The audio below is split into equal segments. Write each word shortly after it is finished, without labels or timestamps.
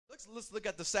let's look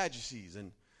at the Sadducees.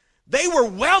 And they were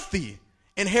wealthy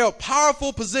and held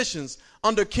powerful positions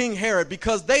under King Herod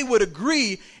because they would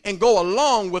agree and go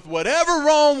along with whatever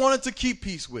Rome wanted to keep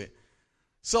peace with.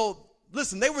 So,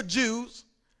 listen, they were Jews,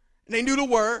 and they knew the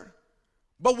word,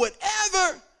 but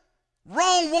whatever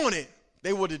Rome wanted,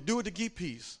 they would do it to keep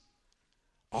peace.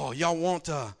 Oh, y'all want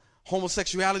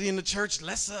homosexuality in the church?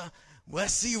 Let's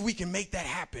see if we can make that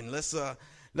happen.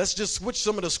 Let's just switch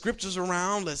some of the scriptures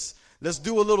around. Let's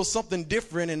do a little something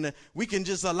different, and we can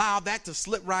just allow that to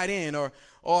slip right in. Or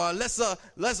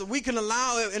we can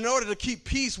allow, in order to keep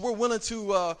peace, we're willing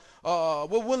to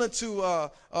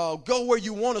go where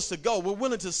you want us to go. We're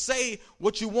willing to say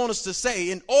what you want us to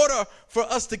say. In order for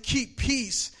us to keep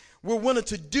peace, we're willing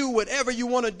to do whatever you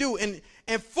want to do.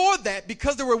 And for that,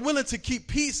 because they were willing to keep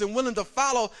peace and willing to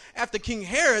follow after King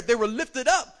Herod, they were lifted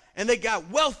up and they got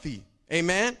wealthy.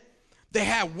 Amen. They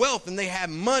had wealth and they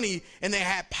had money and they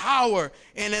had power,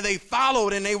 and then they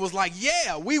followed and they was like,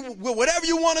 yeah, we whatever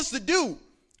you want us to do.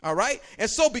 All right. And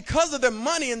so because of their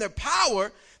money and their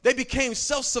power, they became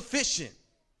self-sufficient.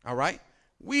 All right.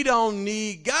 We don't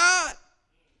need God.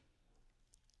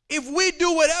 If we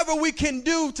do whatever we can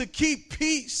do to keep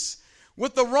peace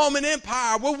with the Roman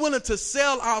Empire, we're willing to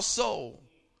sell our soul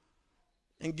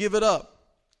and give it up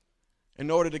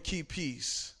in order to keep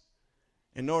peace,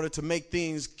 in order to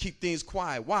keep things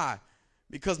quiet. Why?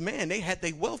 Because, man, they had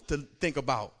their wealth to think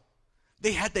about.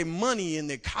 They had their money and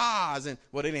their cars, and,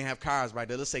 well, they didn't have cars right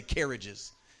there. Let's say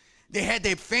carriages. They had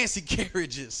their fancy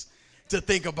carriages to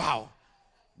think about.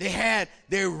 They had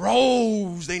their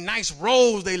robes, their nice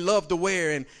robes they loved to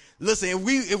wear. And listen,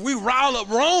 if we rile up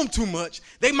Rome too much,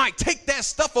 they might take that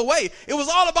stuff away. It was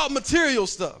all about material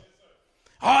stuff.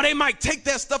 Oh, they might take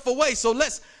that stuff away. So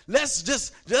let's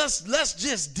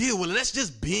just deal with it. Let's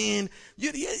just bend.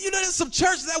 You know, there's some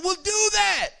churches that will do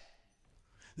that.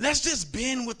 Let's just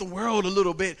bend with the world a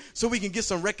little bit so we can get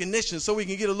some recognition, so we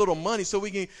can get a little money, so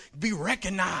we can be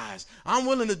recognized. I'm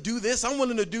willing to do this. I'm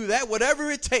willing to do that,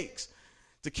 whatever it takes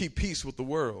to keep peace with the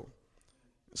world.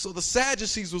 So the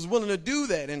Sadducees was willing to do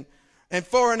that. And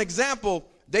for an example,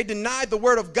 they denied the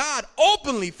word of God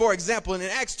openly. For example, in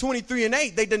Acts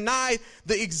 23:8, they denied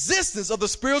the existence of the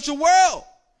spiritual world.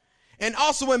 And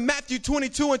also in Matthew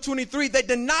 22:23, they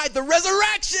denied the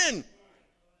resurrection.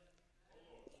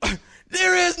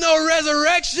 There is no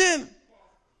resurrection.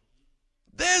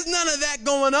 There's none of that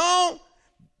going on.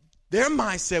 Their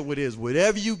mindset is,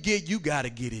 whatever you get, you got to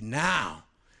get it now.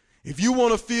 If you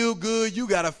want to feel good, you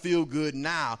got to feel good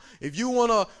now. If you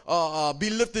want to be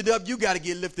lifted up, you got to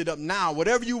get lifted up now.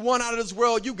 Whatever you want out of this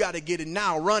world, you got to get it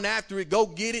now. Run after it. Go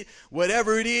get it.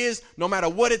 Whatever it is, no matter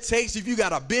what it takes. If you got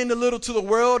to bend a little to the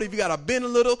world, if you got to bend a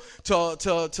little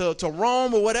to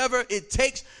Rome or whatever it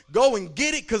takes, go and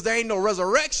get it, because there ain't no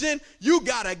resurrection. You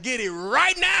got to get it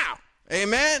right now.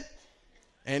 Amen.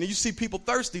 And you see people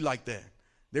thirsty like that.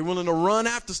 They're willing to run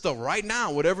after stuff right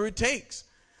now, whatever it takes.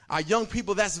 Our young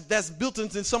people, that's built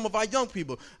into some of our young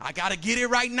people. I got to get it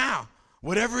right now,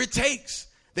 whatever it takes.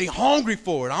 They hungry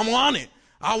for it. I'm on it.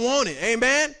 I want it.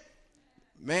 Amen.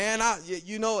 Man,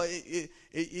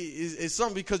 it's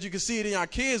something, because you can see it in our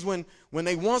kids when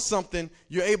they want something,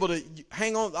 you're able to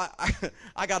hang on.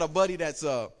 I got a buddy that's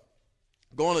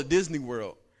going to Disney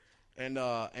World, and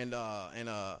they're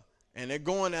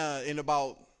going in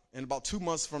about 2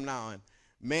 months from now. And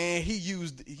man,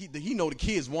 he know the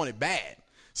kids want it bad.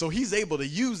 So he's able to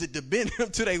use it to bend them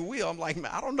to their will. I'm like,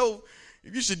 man, I don't know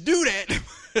if you should do that,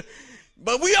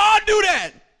 but we all do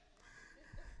that.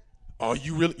 Oh,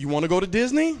 you want to go to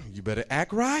Disney? You better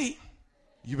act right.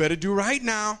 You better do right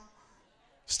now.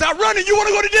 Stop running. You want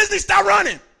to go to Disney? Stop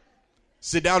running.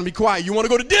 Sit down and be quiet. You want to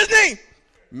go to Disney?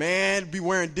 Man, be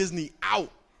wearing Disney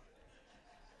out.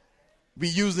 Be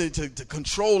using it to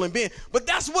control and bend. But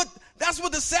that's what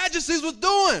the Sadducees was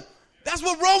doing. That's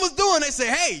what Rome was doing. They say,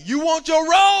 hey, you want your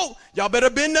robe? Y'all better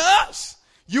bend to us.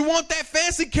 You want that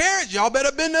fancy carriage? Y'all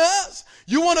better bend to us.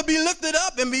 You want to be lifted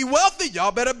up and be wealthy?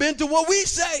 Y'all better bend to what we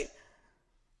say.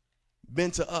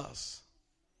 Bend to us.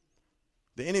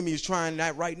 The enemy is trying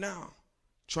that right now,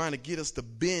 trying to get us to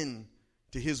bend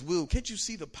to his will. Can't you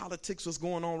see the politics what's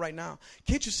going on right now?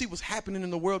 Can't you see what's happening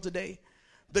in the world today?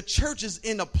 The church is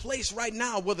in a place right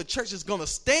now where the church is going to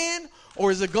stand, or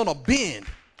is it going to bend?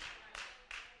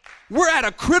 We're at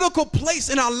a critical place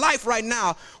in our life right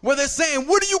now where they're saying,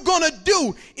 what are you going to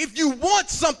do if you want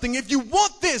something, if you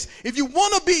want this, if you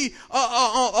want to be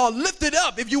lifted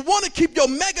up, if you want to keep your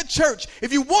mega church,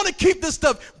 if you want to keep this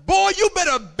stuff, boy, you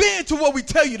better bend to what we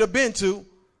tell you to bend to.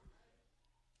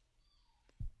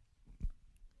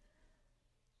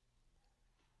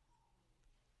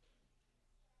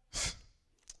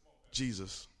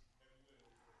 Jesus.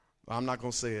 I'm not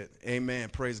going to say it. Amen.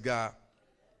 Praise God.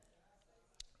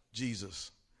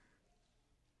 Jesus.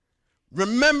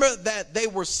 Remember that they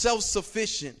were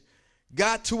self-sufficient,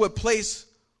 got to a place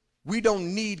we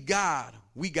don't need God.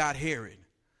 We got Herod.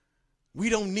 We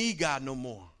don't need God no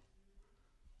more.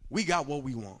 We got what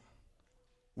we want.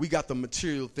 We got the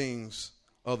material things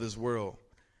of this world.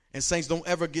 And saints, don't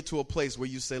ever get to a place where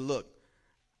you say, look,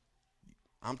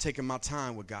 I'm taking my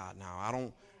time with God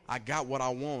now. I got what I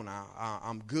want.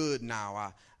 I'm good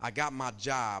now. I got my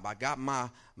job. I got my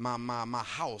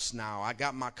house now. I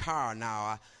got my car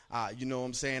now. You know what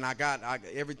I'm saying?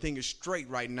 Everything is straight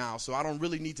right now. So I don't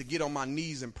really need to get on my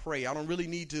knees and pray. I don't really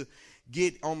need to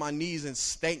get on my knees and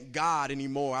thank God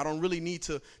anymore. I don't really need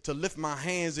to lift my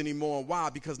hands anymore. Why?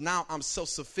 Because now I'm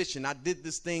self-sufficient. I did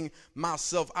this thing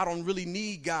myself. I don't really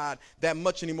need God that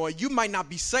much anymore. You might not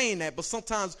be saying that, but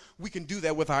sometimes we can do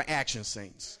that with our actions,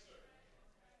 saints.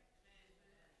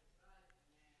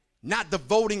 Not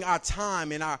devoting our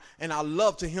time and our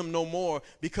love to him no more,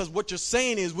 because what you're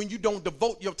saying is when you don't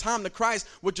devote your time to Christ,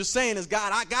 what you're saying is,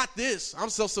 God, I got this. I'm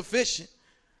self-sufficient.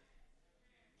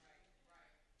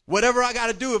 Whatever I got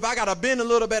to do, if I got to bend a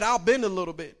little bit, I'll bend a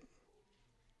little bit.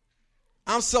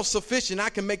 I'm self-sufficient. I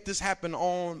can make this happen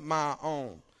on my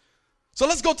own. So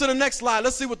let's go to the next slide.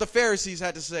 Let's see what the Pharisees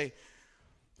had to say.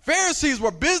 Pharisees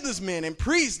were businessmen and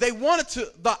priests. They wanted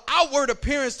the outward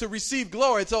appearance to receive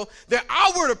glory. So their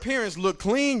outward appearance looked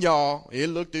clean, y'all. It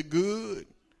looked good.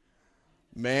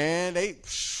 Man, they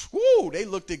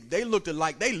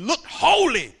looked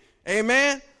holy.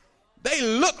 Amen. They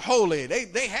looked holy.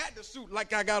 They had the suit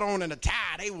like I got on and the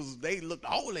tie. They looked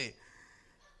holy.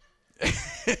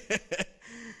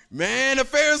 Man, the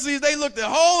Pharisees, they looked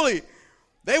holy.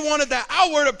 They wanted that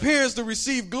outward appearance to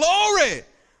receive glory.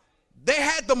 They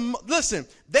had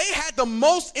the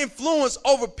most influence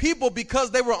over people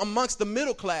because they were amongst the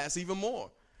middle class even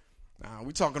more. Now,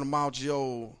 we're talking about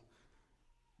your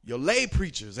lay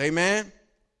preachers, amen?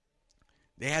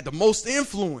 They had the most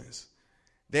influence.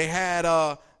 They had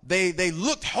they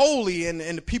looked holy, and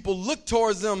the people looked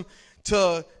towards them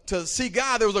to see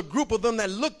God. There was a group of them that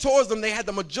looked towards them. They had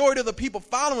the majority of the people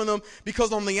following them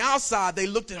because on the outside they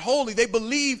looked at holy. They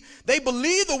believed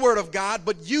the word of God,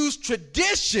 but used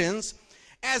traditions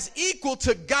as equal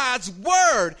to God's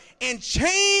word and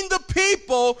chained the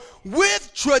people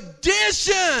with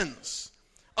traditions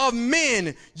of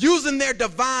men using their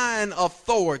divine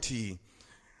authority.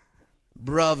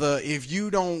 Brother, if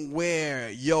you don't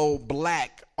wear your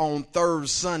black on third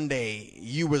Sunday,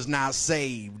 you was not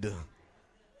saved.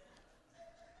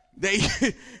 They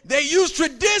use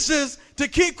traditions to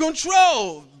keep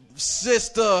control.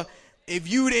 Sister, if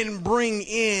you didn't bring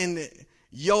in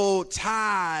your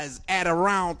tithes at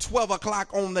around 12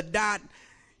 o'clock on the dot,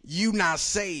 you not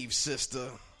saved, sister.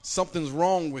 Something's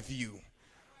wrong with you.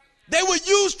 They would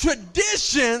use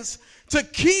traditions to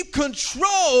keep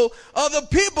control of the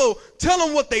people. Tell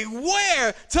them what they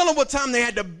wear. Tell them what time they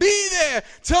had to be there.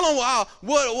 Tell them what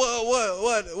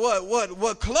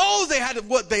clothes they had,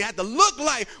 what they had to look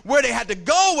like, where they had to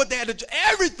go, what they had to,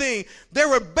 everything. They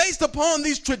were based upon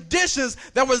these traditions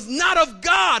that was not of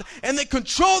God, and they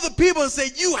controlled the people and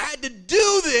said, you had to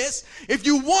do this if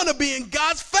you want to be in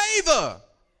God's favor.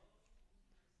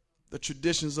 The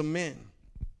traditions of men.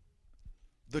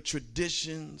 The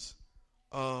traditions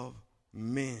of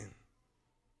men.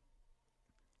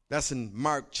 That's in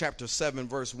Mark chapter 7,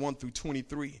 verse 1 through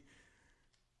 23.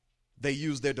 They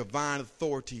use their divine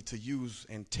authority to use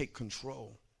and take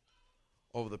control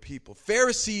over the people.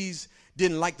 Pharisees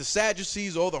didn't like the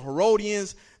Sadducees or the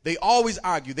Herodians. They always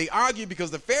argued. They argued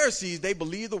because the Pharisees, they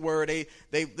believed the word.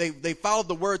 They followed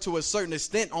the word to a certain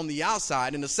extent on the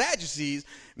outside. And the Sadducees,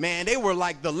 man, they were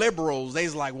like the liberals. They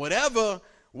was like, whatever,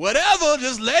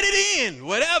 just let it in.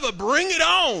 Whatever, bring it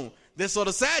on. So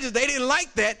the Sadducees, they didn't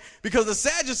like that because the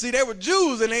Sadducees, they were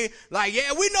Jews, and they like,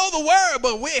 yeah, we know the word,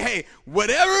 but hey,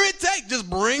 whatever it takes, just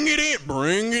bring it in,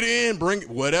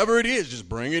 whatever it is, just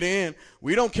bring it in.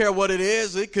 We don't care what it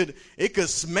is. It could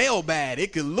smell bad.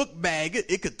 It could look bad.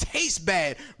 It could taste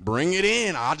bad. Bring it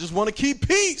in. I just want to keep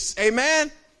peace.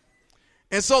 Amen.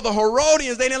 And so the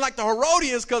Herodians, they didn't like the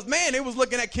Herodians because, man, they was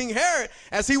looking at King Herod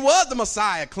as he was the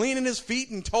Messiah, cleaning his feet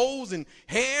and toes and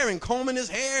hair and combing his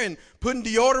hair and putting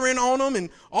deodorant on him and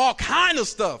all kind of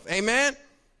stuff. Amen.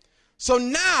 So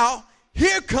now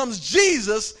here comes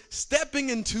Jesus stepping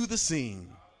into the scene.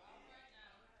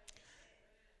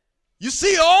 You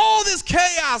see all this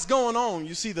chaos going on.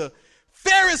 You see the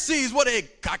Pharisees, what they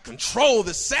got control.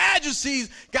 The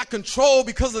Sadducees got control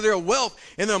because of their wealth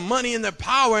and their money and their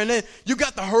power. And then you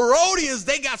got the Herodians.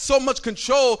 They got so much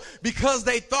control because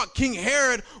they thought King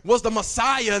Herod was the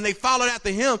Messiah and they followed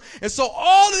after him. And so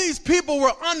all of these people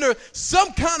were under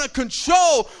some kind of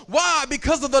control. Why?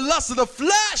 Because of the lust of the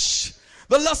flesh,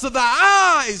 the lust of the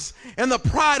eyes, and the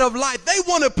pride of life. They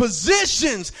wanted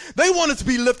positions. They wanted to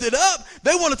be lifted up.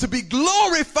 They wanted to be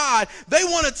glorified. They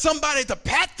wanted somebody to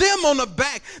pat them on the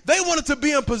back. They wanted to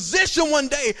be in position one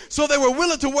day, so they were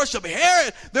willing to worship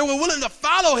Herod. They were willing to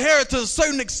follow Herod to a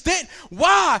certain extent.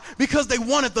 Why? Because they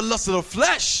wanted the lust of the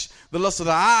flesh, the lust of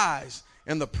the eyes,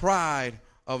 and the pride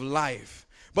of life.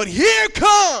 But here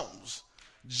comes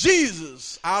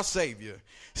Jesus, our Savior,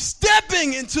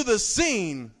 stepping into the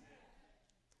scene.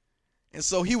 And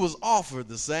so he was offered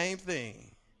the same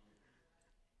thing.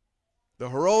 The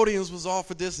Herodians was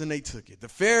offered this and they took it. The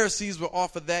Pharisees were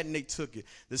offered that and they took it.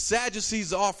 The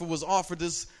Sadducees was offered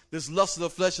this lust of the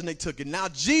flesh and they took it. Now,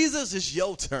 Jesus, it's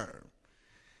your turn.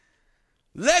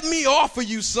 Let me offer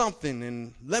you something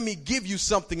and let me give you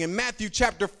something. In Matthew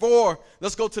chapter 4,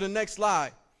 let's go to the next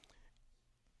slide.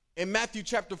 In Matthew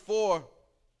chapter 4,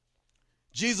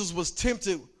 Jesus was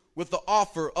tempted with the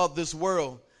offer of this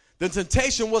world. The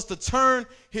temptation was to turn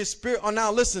his spirit. Oh,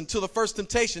 now listen to the first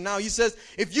temptation. Now he says,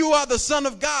 if you are the Son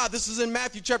of God, this is in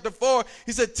Matthew chapter 4.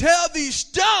 He said, tell these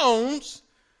stones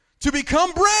to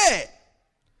become bread.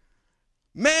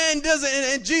 Man doesn't,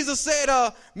 and Jesus said,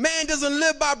 man doesn't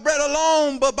live by bread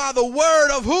alone, but by the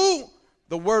word of who?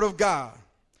 The word of God.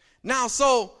 Now,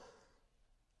 so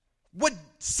what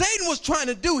Satan was trying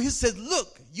to do, he said,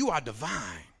 look, you are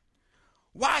divine.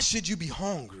 Why should you be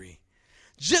hungry?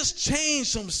 Just change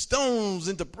some stones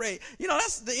into bread. You know,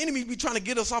 that's the enemy be trying to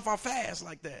get us off our fast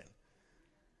like that.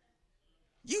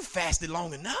 You fasted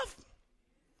long enough.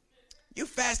 You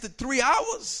fasted 3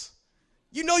 hours.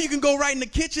 You know you can go right in the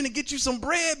kitchen and get you some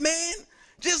bread, man.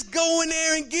 Just go in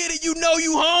there and get it. You know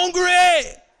you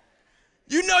hungry.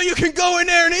 You know you can go in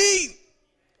there and eat.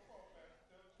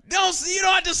 You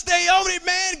don't have to stay on it,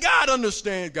 man. God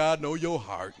understands. God knows your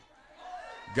heart.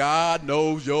 God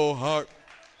knows your heart.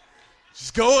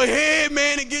 Just go ahead,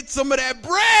 man, and get some of that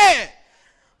bread.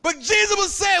 But Jesus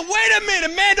was saying, wait a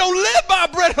minute, man, don't live by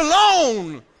bread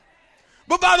alone,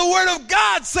 but by the word of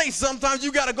God. Say sometimes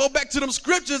you got to go back to them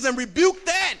scriptures and rebuke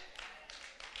that.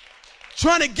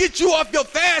 Trying to get you off your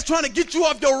fast, trying to get you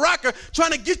off your rocker,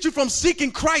 trying to get you from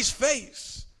seeking Christ's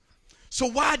face. So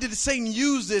why did Satan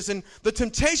use this? And the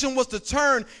temptation was to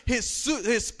turn his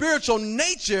spiritual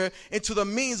nature into the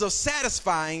means of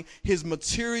satisfying his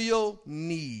material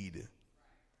need.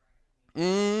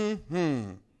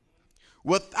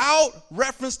 Without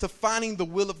reference to finding the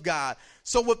will of God.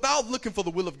 So without looking for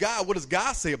the will of God, what does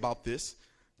God say about this?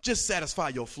 Just satisfy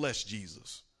your flesh,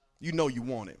 Jesus. You know you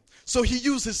want it. So he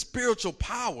used his spiritual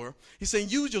power. He's saying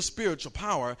use your spiritual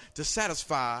power to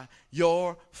satisfy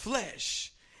your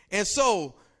flesh. And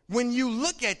so when you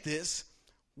look at this,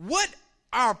 what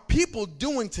are people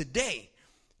doing today?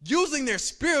 Using their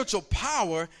spiritual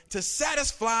power to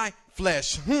satisfy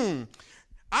flesh.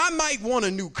 I might want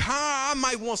a new car. I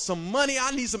might want some money.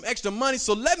 I need some extra money.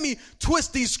 So let me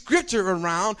twist these scripture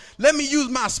around. Let me use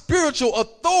my spiritual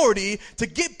authority to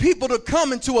get people to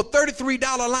come into a $33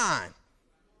 line.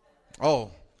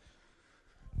 Oh,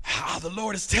 the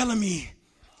Lord is telling me,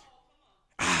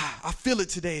 I feel it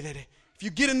today that if you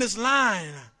get in this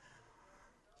line,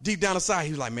 deep down inside,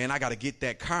 he was like, man, I got to get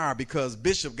that car because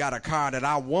Bishop got a car that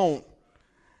I want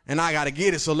and I got to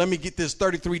get it. So let me get this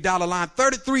 $33 line.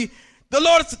 The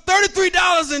Lord is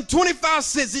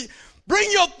 $33.25.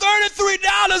 Bring your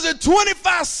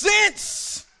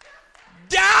 $33.25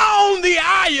 down the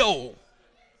aisle.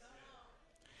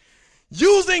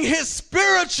 Using his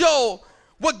spiritual,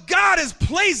 what God has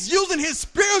placed, using his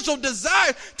spiritual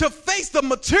desire to face the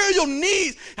material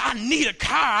needs. I need a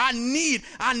car. I need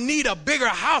a bigger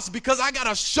house because I got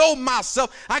to show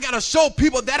myself. I got to show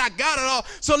people that I got it all.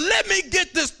 So let me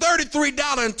get this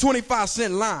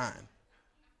 $33.25 line.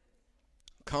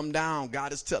 Come down.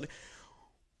 God is telling.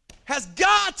 Has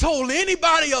God told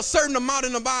anybody a certain amount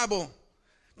in the Bible?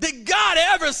 Did God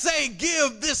ever say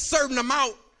give this certain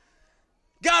amount?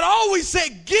 God always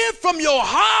said give from your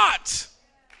heart,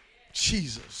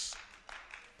 Jesus,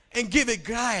 and give it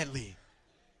gladly.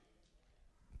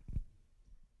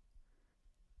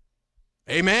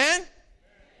 Amen?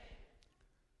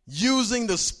 Using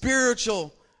the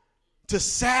spiritual to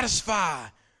satisfy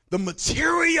the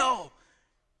material.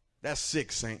 That's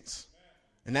sick, saints.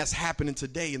 And that's happening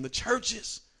today in the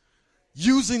churches.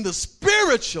 Using the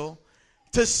spiritual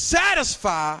to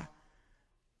satisfy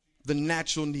the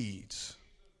natural needs.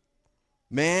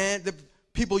 Man, the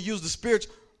people use the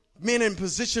spiritual. Men in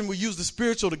position will use the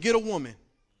spiritual to get a woman.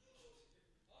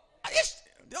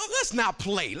 Let's not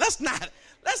play. Let's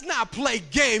not play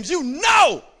games. You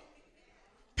know.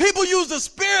 People use the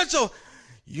spiritual.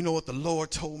 You know what the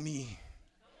Lord told me,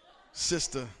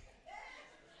 sister?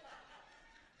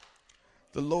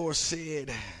 The Lord said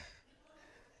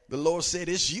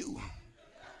it's you.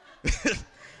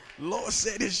 The Lord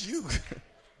said it's you.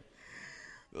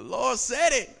 The Lord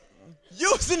said it.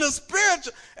 Using the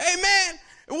spiritual. Amen.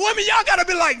 Women, y'all got to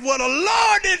be like, well, the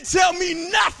Lord didn't tell me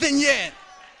nothing yet.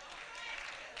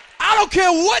 I don't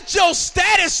care what your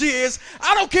status is.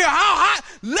 I don't care how high.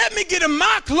 Let me get in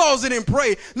my closet and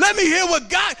pray. Let me hear what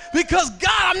God, because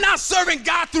God, I'm not serving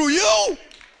God through you.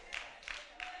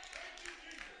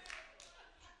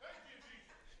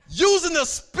 Using the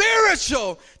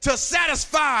spiritual to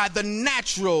satisfy the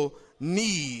natural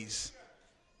needs.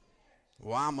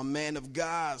 Well, I'm a man of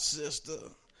God, sister.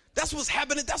 That's what's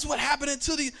happening. That's what happening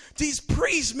to these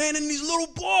priests, man, and these little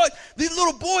boys. These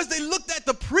little boys, they looked at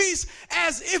the priest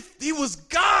as if he was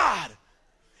God.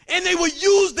 And they would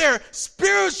use their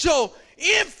spiritual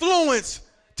influence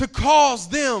to cause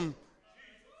them.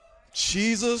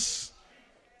 Jesus.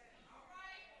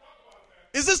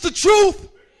 Is this the truth?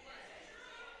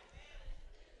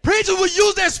 Preachers would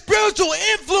use their spiritual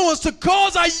influence to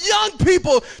cause our young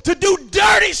people to do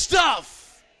dirty stuff.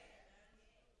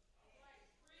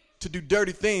 To do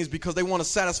dirty things because they want to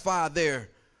satisfy their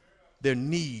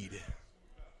need,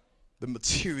 the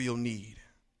material need.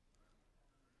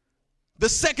 The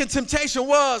second temptation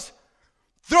was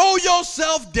throw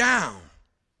yourself down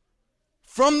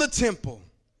from the temple.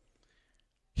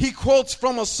 He quotes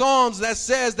from a Psalms that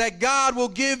says that God will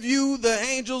give you the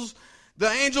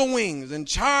angel wings and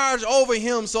charge over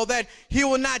him so that he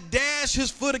will not dash his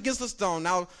foot against a stone.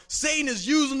 Now, Satan is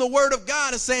using the word of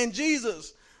God and saying,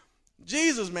 Jesus,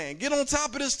 man, get on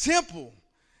top of this temple.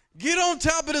 Get on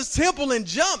top of this temple and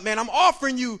jump, man. I'm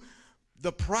offering you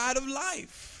the pride of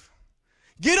life.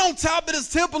 Get on top of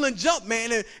this temple and jump,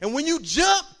 man. And when you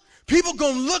jump, people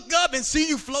going to look up and see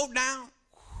you float down.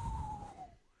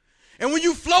 And when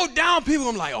you float down, people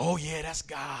are like, oh, yeah, that's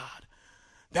God.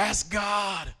 That's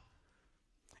God.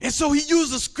 And so he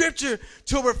used the scripture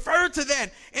to refer to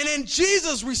that. And then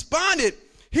Jesus responded.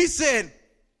 He said,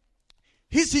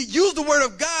 he used the word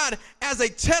of God as a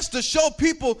test to show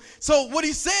people. So what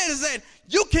he said is that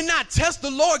you cannot test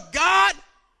the Lord God.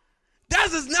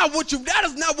 That is not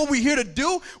what we're here to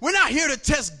do. We're not here to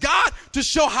test God to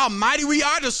show how mighty we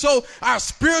are, to show our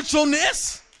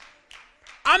spiritualness.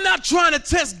 I'm not trying to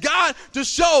test God to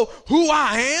show who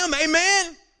I am,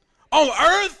 amen, on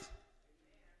earth.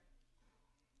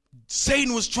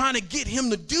 Satan was trying to get him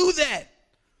to do that.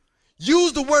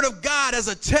 Use the word of God as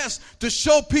a test to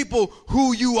show people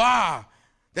who you are,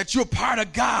 that you're part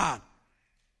of God.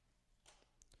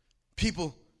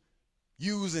 People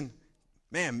using,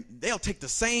 man, they'll take the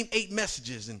same 8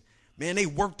 messages and, man, they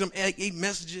work them 8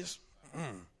 messages.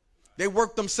 They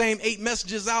work them same 8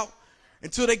 messages out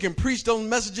until they can preach those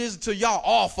messages until y'all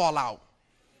all fall out.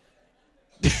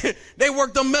 They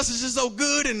work them messages so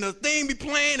good and the thing be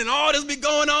playing and all this be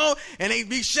going on and they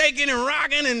be shaking and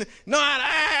rocking and know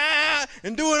how to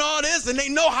and doing all this and they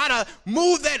know how to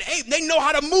move that ape. They know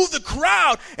how to move the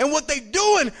crowd, and what they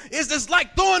doing is just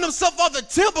like throwing themselves off the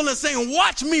temple and saying,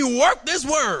 watch me work this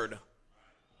word.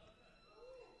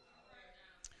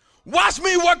 Watch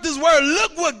me work this word.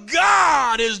 Look what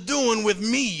God is doing with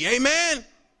me. Amen.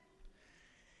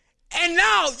 And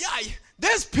now,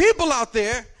 there's people out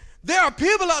there. There are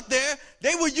people out there,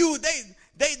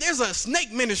 there's a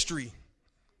snake ministry.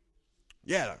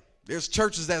 Yeah, there's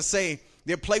churches that say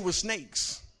they play with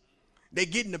snakes. They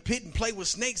get in the pit and play with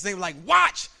snakes. They're like,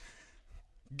 watch,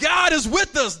 God is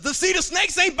with us. The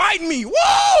snakes ain't biting me.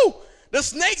 Woo! The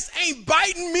snakes ain't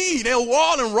biting me. They'll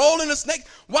wall and roll in the snakes.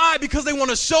 Why? Because they want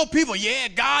to show people, yeah,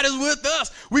 God is with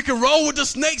us. We can roll with the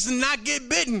snakes and not get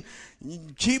bitten. You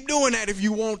keep doing that if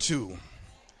you want to.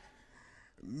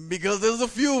 Because there's a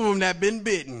few of them that been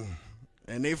bitten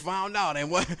and they found out.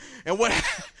 And what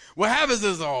happens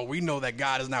is, oh, we know that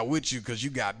God is not with you because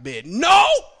you got bitten. No,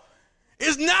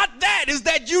 it's not that. It's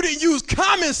that you didn't use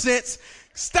common sense.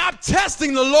 Stop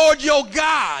testing the Lord your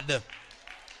God.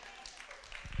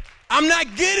 I'm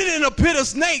not getting in a pit of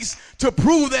snakes to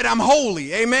prove that I'm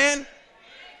holy. Amen.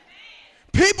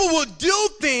 People will do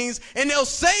things and they'll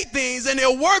say things and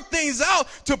they'll work things out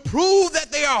to prove that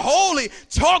they are holy.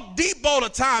 Talk deep all the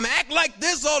time. Act like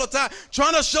this all the time.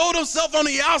 Trying to show themselves on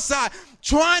the outside.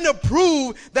 Trying to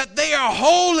prove that they are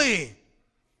holy.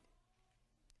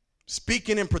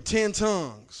 Speaking in pretend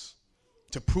tongues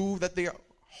to prove that they are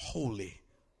holy.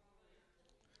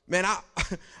 Man,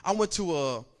 I went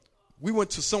to we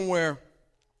went somewhere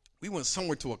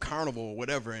to a carnival or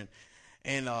whatever,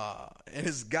 and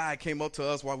this guy came up to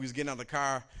us while we was getting out of the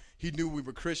car. He knew we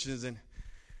were Christians, and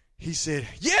he said,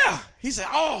 yeah. He said,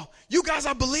 oh, you guys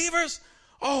are believers?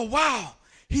 Oh, wow.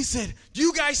 He said, do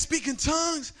you guys speak in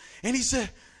tongues? And he said,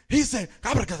 I said,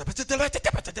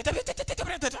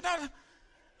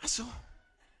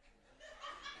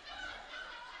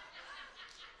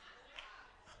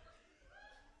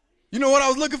 you know what I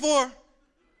was looking for?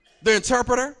 The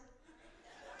interpreter.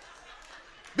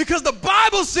 Because the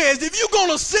Bible says if you're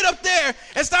going to sit up there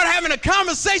and start having a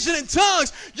conversation in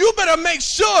tongues, you better make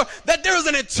sure that there is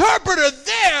an interpreter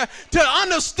there to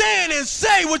understand and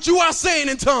say what you are saying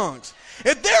in tongues.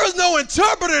 If there is no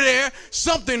interpreter there,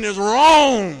 something is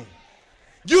wrong.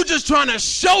 You're just trying to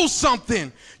show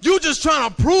something. You're just trying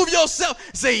to prove yourself.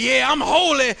 Say, yeah, I'm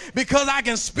holy because I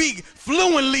can speak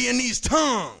fluently in these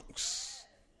tongues.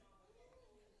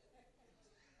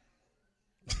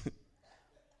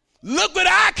 Look what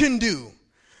I can do.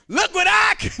 Look what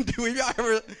I can do. If y'all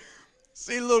ever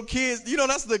see little kids, you know,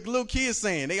 that's the little kids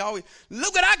saying. They always,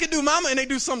 look what I can do, mama. And they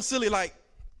do something silly like,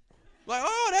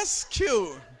 oh, that's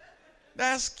cute.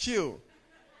 That's cute.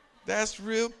 That's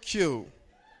real cute.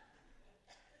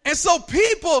 And so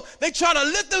people, they try to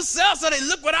lift themselves and they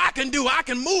look what I can do. I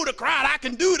can move the crowd. I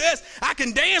can do this. I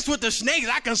can dance with the snakes.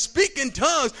 I can speak in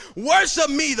tongues.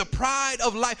 Worship me, the pride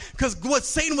of life. Because what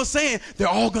Satan was saying, they're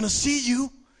all going to see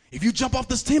you. If you jump off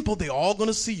this temple, they're all going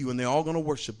to see you and they're all going to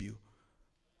worship you.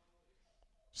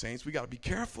 Saints, we got to be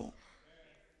careful.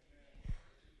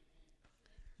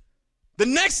 The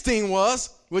next thing was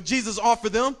what Jesus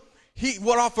offered them.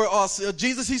 What offered us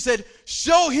Jesus? He said,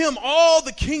 show him all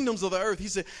the kingdoms of the earth. He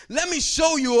said, let me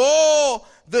show you all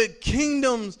the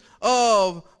kingdoms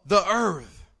of the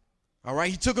earth. All right.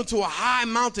 He took him to a high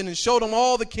mountain and showed him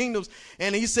all the kingdoms.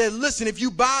 And he said, listen, if you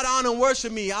bow down and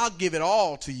worship me, I'll give it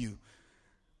all to you.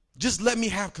 Just let me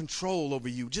have control over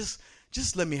you. Just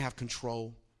let me have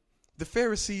control. The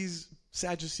Pharisees,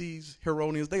 Sadducees,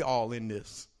 Herodians, they all in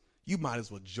this. You might as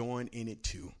well join in it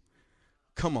too.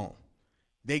 Come on.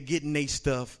 They getting their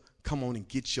stuff. Come on and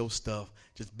get your stuff.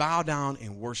 Just bow down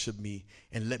and worship me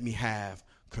and let me have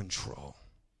control.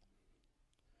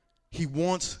 He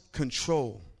wants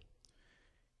control.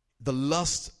 The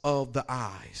lust of the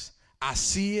eyes. I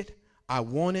see it. I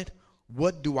want it.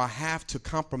 What do I have to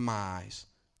compromise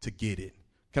to get it?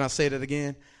 Can I say that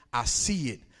again? I see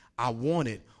it. I want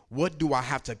it. What do I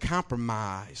have to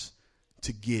compromise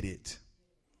to get it?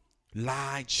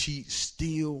 Lie, cheat,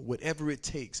 steal, whatever it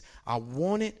takes. I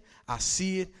want it. I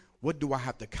see it. What do I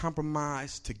have to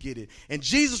compromise to get it? And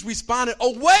Jesus responded,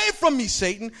 away from me,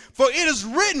 Satan, for it is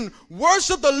written,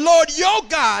 worship the Lord your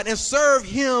God and serve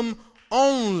him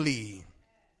only.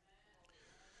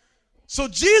 So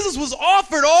Jesus was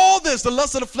offered all this, the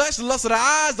lust of the flesh, the lust of the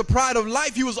eyes, the pride of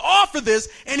life. He was offered this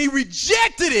and he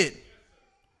rejected it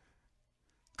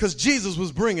because Jesus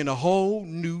was bringing a whole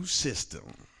new system.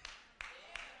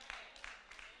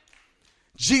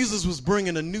 Jesus was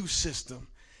bringing a new system.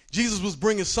 Jesus was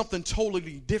bringing something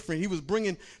totally different. He was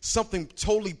bringing something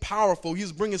totally powerful. He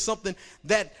was bringing something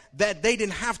that they didn't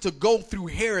have to go through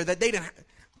Herod, that they didn't.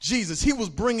 Jesus, he was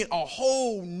bringing a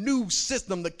whole new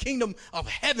system, the kingdom of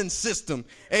heaven system.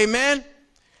 Amen.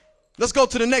 Let's go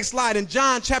to the next slide. In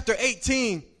John chapter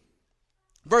 18,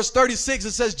 verse 36,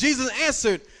 it says, Jesus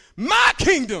answered, my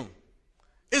kingdom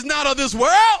is not of this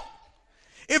world.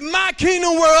 If my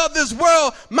kingdom were of this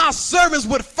world, my servants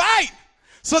would fight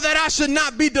so that I should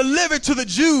not be delivered to the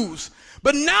Jews.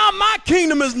 But now my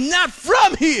kingdom is not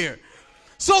from here.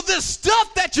 So this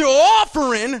stuff that you're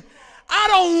offering, I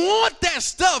don't want that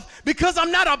stuff because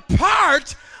I'm not a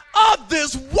part of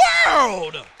this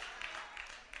world.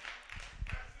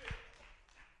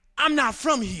 I'm not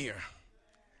from here.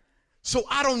 So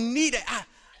I don't need it.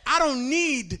 I don't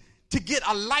need to get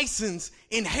a license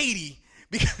in Haiti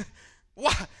because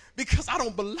why? Because I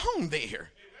don't belong there.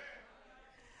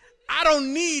 I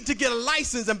don't need to get a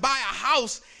license and buy a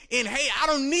house in Haiti. I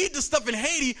don't need the stuff in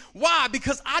Haiti. Why?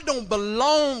 Because I don't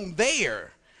belong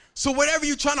there. So whatever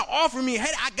you're trying to offer me,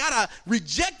 hey, I got to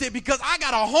reject it because I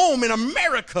got a home in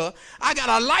America. I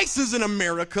got a license in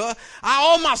America.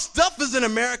 All my stuff is in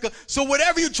America. So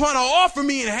whatever you're trying to offer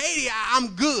me in Haiti,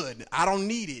 I'm good. I don't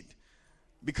need it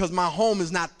because my home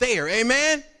is not there.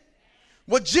 Amen?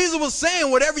 What Jesus was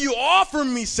saying, whatever you offer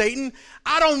me, Satan,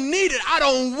 I don't need it. I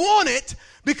don't want it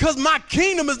because my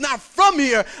kingdom is not from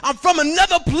here. I'm from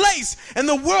another place. And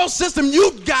the world system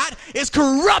you got is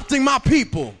corrupting my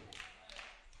people.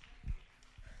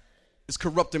 It's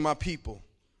corrupting my people.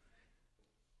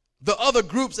 The other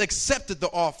groups accepted the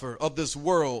offer of this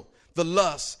world, the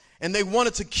lust, and they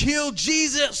wanted to kill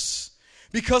Jesus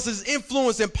because his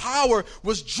influence and power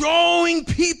was drawing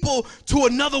people to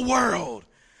another world.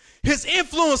 His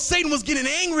influence, Satan was getting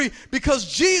angry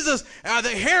because Jesus, the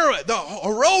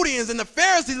Herodians and the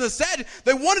Pharisees and the Sadducees,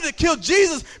 they wanted to kill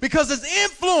Jesus because his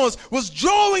influence was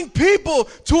drawing people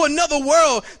to another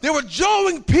world. They were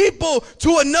drawing people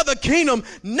to another kingdom,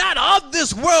 not of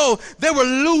this world. They were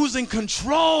losing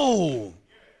control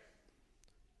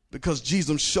because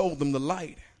Jesus showed them the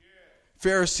light.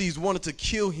 Pharisees wanted to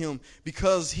kill him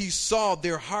because he saw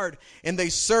their heart, and they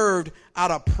served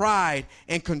out of pride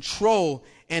and control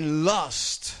and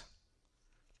lust.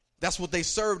 That's what they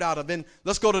served out of. And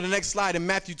let's go to the next slide in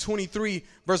Matthew 23,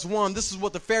 verse 1. This is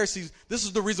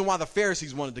the reason why the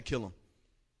Pharisees wanted to kill him.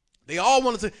 They all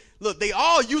wanted to, look, they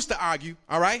all used to argue,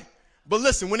 all right? But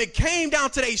listen, when it came down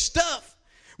to their stuff,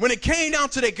 when it came down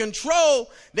to their control,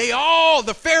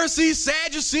 the Pharisees,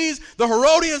 Sadducees, the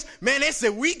Herodians, man, they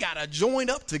said, we got to join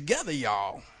up together,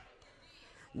 y'all.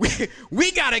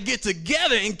 We got to get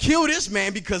together and kill this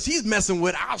man because he's messing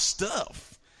with our stuff.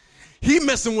 He's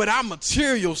messing with our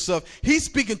material stuff. He's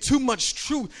speaking too much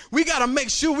truth. We got to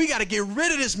make sure we got to get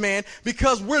rid of this man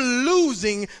because we're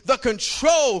losing the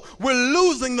control. We're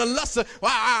losing the lust.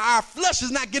 Our flesh is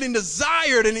not getting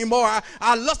desired anymore.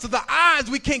 Our lust of the eyes,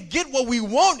 we can't get what we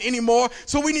want anymore.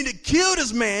 So we need to kill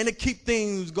this man to keep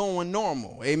things going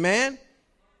normal. Amen.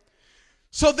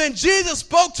 So then Jesus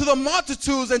spoke to the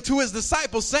multitudes and to his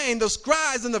disciples, saying, the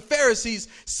scribes and the Pharisees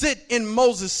sit in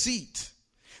Moses' seat.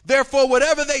 Therefore,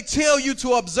 whatever they tell you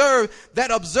to observe,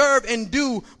 that observe and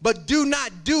do, but do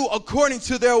not do according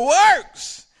to their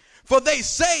works. For they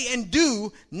say and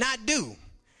do not do.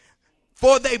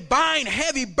 For they bind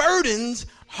heavy burdens,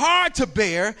 hard to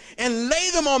bear, and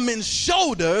lay them on men's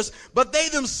shoulders, but they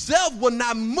themselves will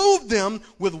not move them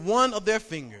with one of their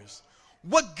fingers.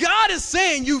 What God is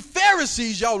saying, you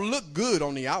Pharisees, y'all look good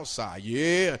on the outside.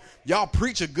 Yeah, y'all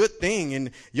preach a good thing and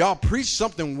y'all preach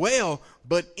something well,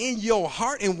 but in your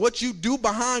heart and what you do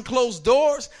behind closed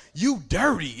doors, you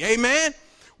dirty. Amen.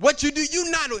 What you do,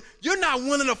 you're not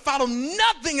willing to follow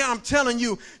nothing I'm telling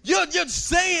you. You're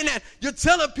saying that you're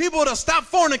telling people to stop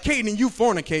fornicating and you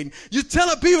fornicating. You're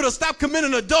telling people to stop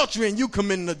committing adultery and you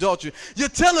committing adultery. You're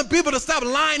telling people to stop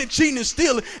lying and cheating and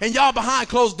stealing, and y'all behind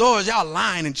closed doors, y'all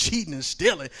lying and cheating and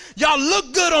stealing. Y'all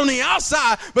look good on the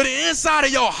outside, but the inside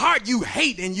of your heart you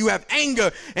hate and you have anger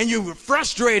and you're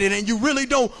frustrated and you really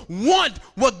don't want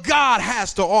what God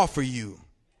has to offer you.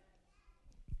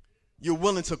 You're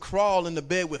willing to crawl in the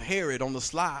bed with Herod on the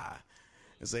slide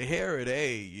and say, Herod,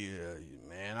 hey, yeah,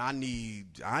 man,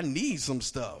 I need some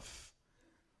stuff,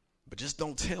 but just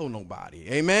don't tell nobody.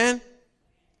 Amen.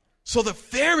 So the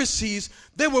Pharisees,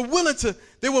 they were willing to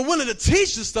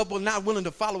teach this stuff, but not willing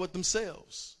to follow it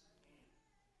themselves.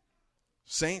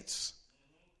 Saints,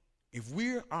 if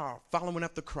we are following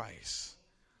after Christ,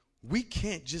 we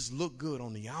can't just look good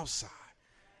on the outside.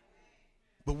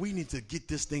 But we need to get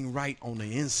this thing right on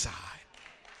the inside.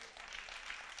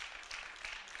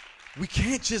 We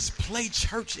can't just play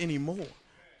church anymore.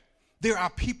 There are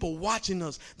people watching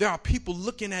us. There are people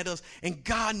looking at us. And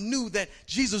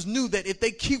Jesus knew that if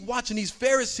they keep watching these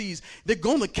Pharisees, they're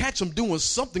going to catch them doing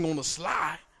something on the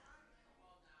slide.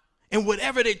 And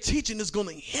whatever they're teaching is going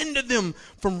to hinder them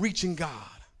from reaching God.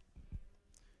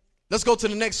 Let's go to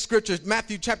the next scripture,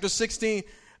 Matthew chapter 16.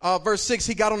 Verse 6,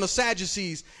 he got on the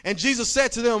Sadducees, and Jesus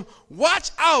said to them, watch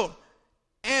out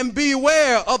and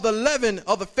beware of the leaven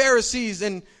of the Pharisees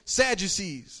and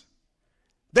Sadducees.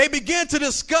 They began to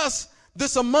discuss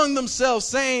this among themselves,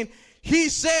 saying, he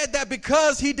said that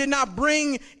because he did not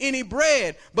bring any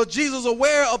bread. But Jesus,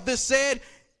 aware of this, said,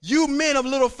 you men of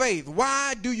little faith,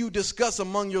 why do you discuss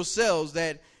among yourselves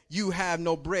that you have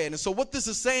no bread? And so what this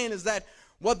is saying is that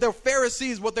what the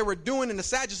Pharisees, what they were doing, and the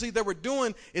Sadducees they were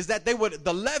doing is that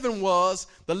the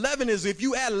leaven is if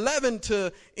you add leaven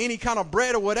to any kind of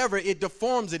bread or whatever, it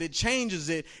deforms it, it changes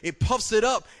it, it puffs it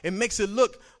up, it makes it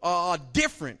look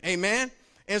different. Amen.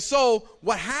 And so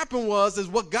what happened is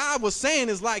what God was saying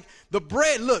is like the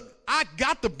bread, look, I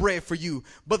got the bread for you.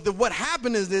 But what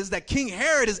happened is that King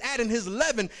Herod is adding his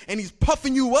leaven and he's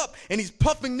puffing you up and he's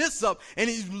puffing this up and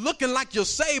he's looking like you're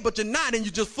saved, but you're not, and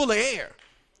you're just full of air.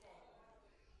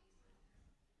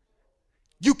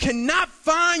 You cannot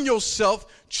find yourself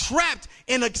trapped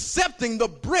in accepting the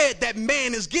bread that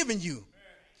man is giving you.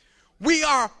 We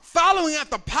are following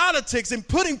after politics and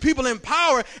putting people in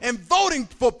power and voting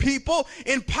for people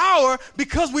in power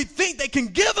because we think they can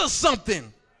give us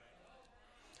something.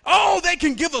 Oh, they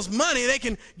can give us money. They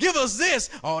can give us this.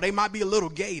 Oh, they might be a little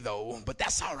gay though, but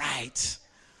that's all right.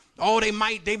 Oh, they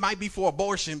might be for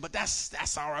abortion, but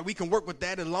that's all right. We can work with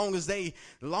that as long as they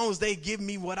give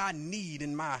me what I need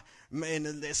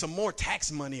and some more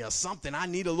tax money or something. I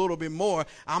need a little bit more.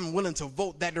 I'm willing to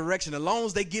vote that direction as long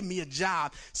as they give me a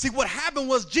job. See, what happened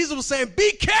was Jesus was saying,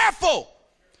 be careful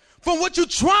from what you're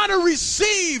trying to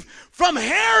receive from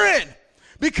Herod,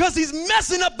 because he's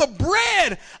messing up the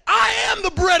bread. I am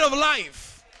the bread of life.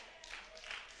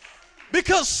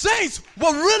 Because, saints,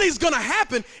 what really is going to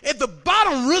happen if the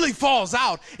bottom really falls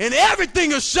out and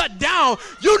everything is shut down,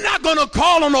 you're not going to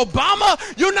call on Obama.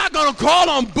 You're not going to call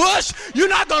on Bush. You're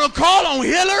not going to call on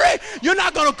Hillary. You're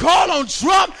not going to call on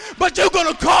Trump, but you're going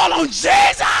to call on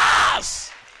Jesus.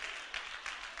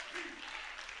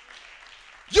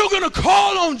 You're going to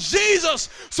call on Jesus.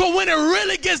 So when it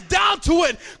really gets down to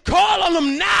it, call on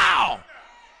him now.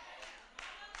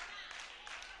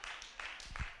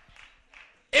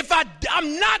 If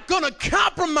I'm not going to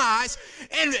compromise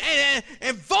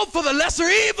and vote for the lesser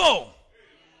evil.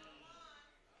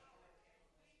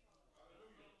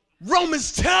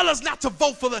 Romans tell us not to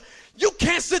vote for you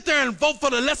can't sit there and vote for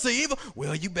the lesser evil.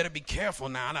 Well, you better be careful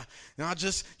now.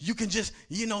 You can just,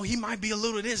 he might be a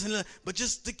little this, but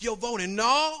just stick your vote in.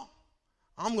 No,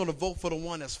 I'm going to vote for the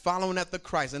one that's following after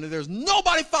Christ. And if there's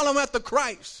nobody following after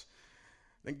Christ,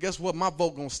 then guess what? My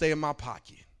vote going to stay in my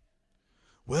pocket.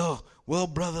 Well,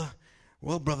 brother,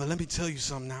 let me tell you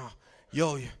something now.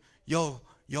 Your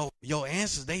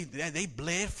answers, they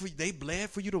bled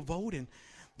for you to vote, and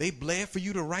they bled for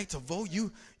you the right to vote.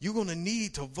 You're going to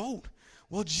need to vote.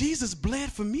 Well, Jesus bled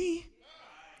for me.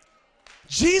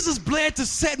 Jesus bled to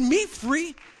set me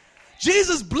free.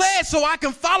 Jesus bled so I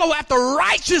can follow after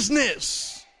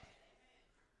righteousness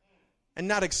and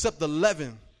not accept the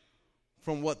leaven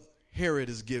from what Herod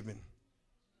is given.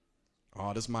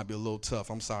 Oh, this might be a little tough.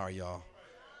 I'm sorry, y'all.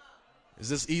 Is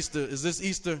this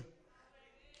Easter?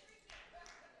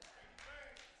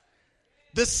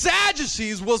 The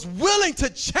Sadducees was willing to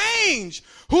change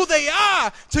who they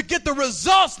are to get the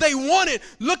results they wanted,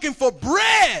 looking for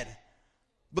bread.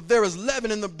 But there is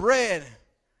leaven in the bread,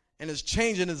 and it's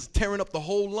changing, it's tearing up the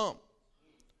whole lump.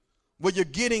 What you're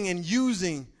getting and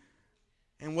using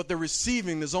and what they're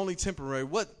receiving is only temporary.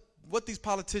 What these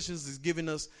politicians is giving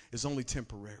us is only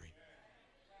temporary.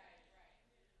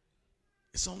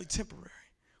 It's only temporary.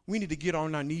 We need to get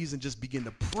on our knees and just begin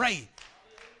to pray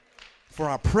for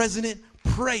our president,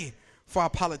 pray for our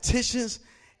politicians,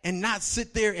 and not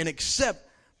sit there and accept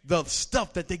the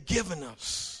stuff that they're giving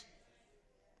us.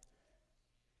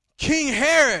 King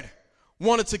Herod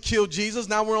wanted to kill Jesus.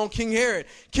 Now we're on King Herod.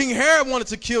 King Herod wanted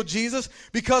to kill Jesus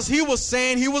because he was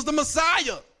saying he was the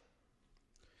Messiah.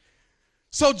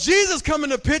 So Jesus come in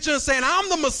the picture and saying, I'm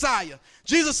the Messiah.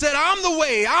 Jesus said, I'm the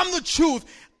way, I'm the truth,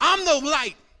 I'm the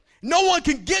light. No one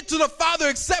can get to the Father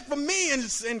except for me.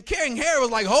 And King Herod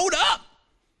was like, hold up.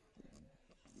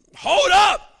 Hold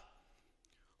up.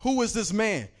 Who is this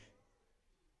man?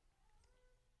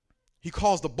 He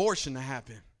caused abortion to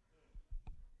happen.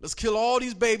 Let's kill all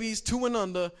these babies 2 and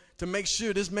under to make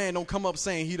sure this man don't come up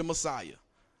saying he the Messiah.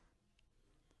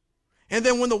 And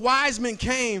then when the wise men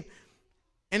came,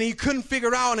 and he couldn't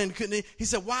figure out, and he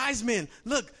said, wise men,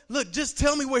 look, just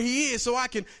tell me where he is so I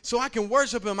can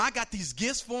worship him. I got these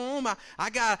gifts for him. I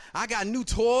got new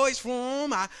toys for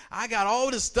him. I got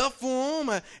all this stuff for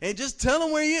him. And just tell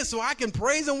him where he is so I can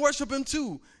praise and worship him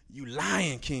too. You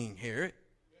lying, King Herod.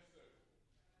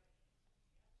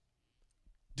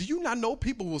 Do you not know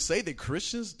people will say they're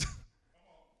Christians?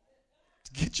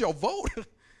 Get your vote.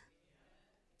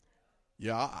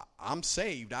 Yeah, I'm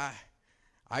saved. I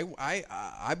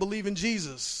believe in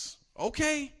Jesus.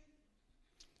 Okay.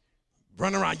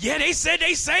 Run around. Yeah, they said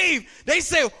they saved. They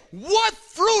said, what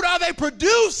fruit are they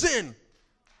producing?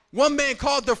 One man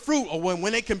called the fruit. Or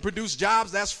when they can produce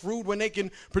jobs, that's fruit. When they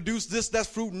can produce this, that's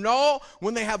fruit. No,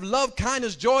 when they have love,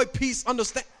 kindness, joy, peace,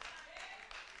 understand.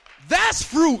 That's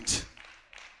fruit.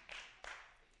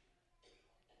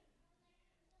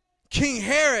 King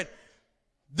Herod,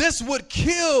 this would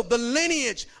kill the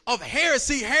lineage of Herod.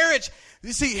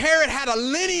 Herod had a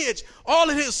lineage. All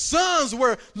of his sons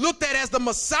were looked at as the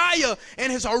Messiah,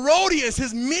 and his Herodians,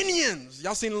 his minions.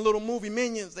 Y'all seen the little movie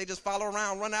Minions? They just follow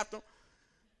around, run after him.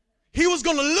 He was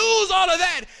going to lose all of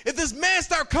that. If this man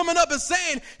started coming up and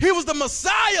saying he was the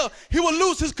Messiah, he would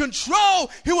lose his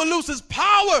control. He would lose his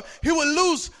power. He would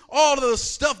lose all of the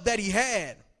stuff that he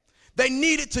had. They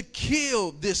needed to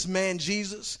kill this man,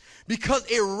 Jesus, because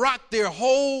it rocked their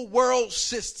whole world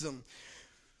system.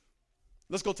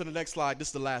 Let's go to the next slide. This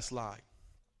is the last slide.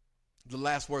 The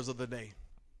last words of the day.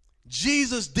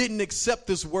 Jesus didn't accept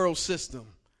this world system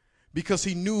because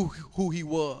he knew who he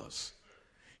was.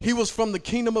 He was from the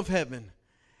kingdom of heaven,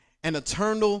 and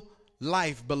eternal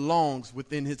life belongs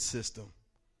within his system.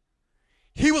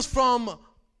 He was from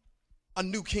a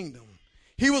new kingdom.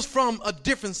 He was from a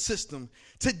different system.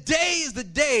 Today is the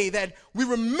day that we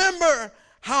remember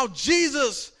how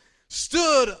Jesus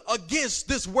stood against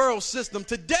this world system.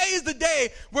 Today is the day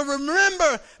where we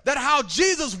remember that how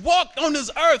Jesus walked on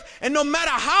this earth, and no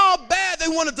matter how bad they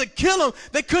wanted to kill him,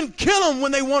 they couldn't kill him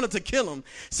when they wanted to kill him.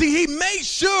 See, he made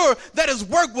sure that his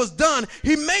work was done.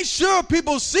 He made sure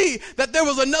people see that there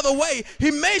was another way. He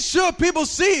made sure people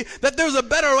see that there's a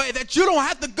better way, that you don't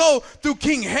have to go through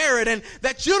King Herod, and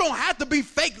that you don't have to be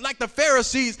fake like the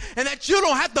Pharisees, and that you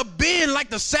don't have to bend like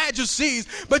the Sadducees,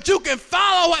 but you can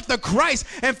follow after Christ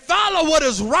and follow what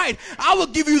is right. I will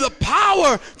give you the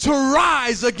power to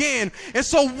rise again. And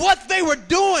so what they were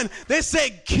doing, they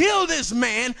said, kill this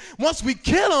man. Once we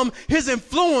kill him, his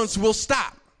influence will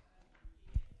stop.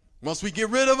 Once we get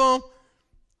rid of him,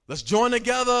 let's join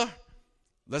together.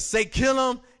 Let's say kill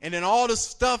him. And then all this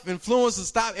stuff, influence will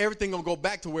stop. Everything going to go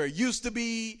back to where it used to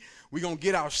be. We're going to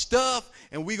get our stuff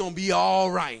and we're going to be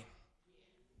all right.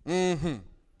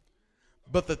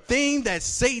 But the thing that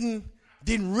Satan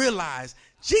didn't realize,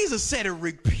 Jesus said it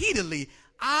repeatedly,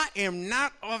 I am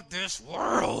not of this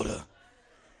world.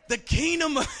 The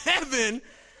kingdom of heaven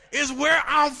is where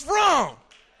I'm from.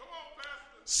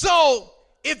 So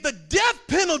if the death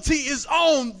penalty is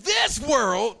on this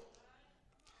world,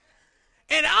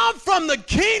 and I'm from the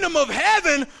kingdom of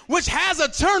heaven, which has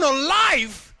eternal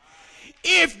life,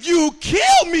 if you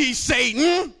kill me,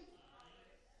 Satan,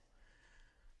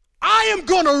 I am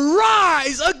going to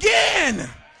rise again,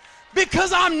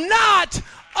 because I'm not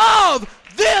of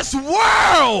this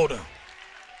world.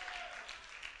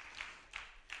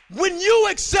 When you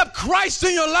accept Christ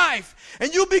in your life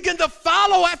and you begin to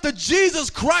follow after Jesus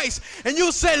Christ and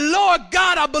you say, Lord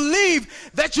God, I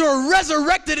believe that you're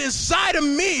resurrected inside of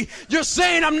me. You're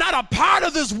saying I'm not a part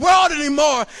of this world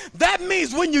anymore. That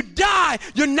means when you die,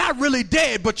 you're not really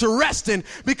dead, but you're resting,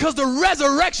 because the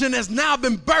resurrection has now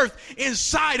been birthed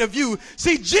inside of you.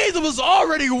 See, Jesus was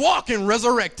already walking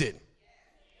resurrected.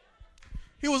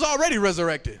 He was already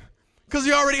resurrected because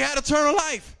he already had eternal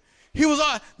life.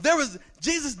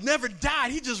 Jesus never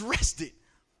died. He just rested.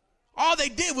 All they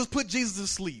did was put Jesus to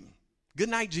sleep. Good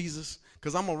night, Jesus,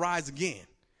 because I'm going to rise again.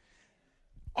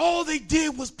 All they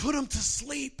did was put him to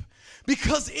sleep,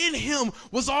 because in him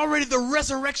was already the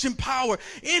resurrection power.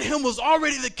 In him was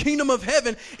already the kingdom of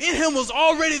heaven. In him was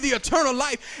already the eternal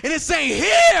life. And it's saying,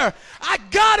 here, I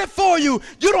got it for you.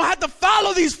 You don't have to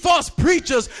follow these false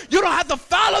preachers. You don't have to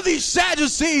follow these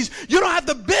Sadducees. You don't have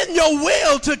to bend your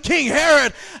will to King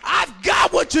Herod. I've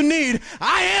got what you need.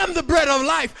 I am the bread of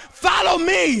life. Follow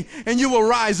me and you will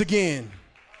rise again.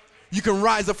 You can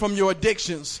rise up from your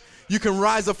addictions. You can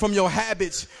rise up from your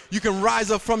habits. You can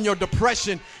rise up from your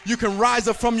depression. You can rise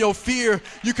up from your fear.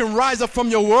 You can rise up from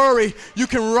your worry. You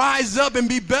can rise up and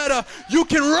be better. You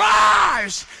can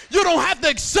rise. You don't have to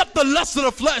accept the lust of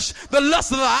the flesh, the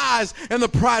lust of the eyes, and the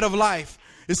pride of life.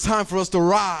 It's time for us to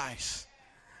rise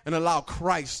and allow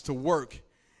Christ to work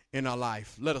in our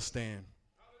life. Let us stand.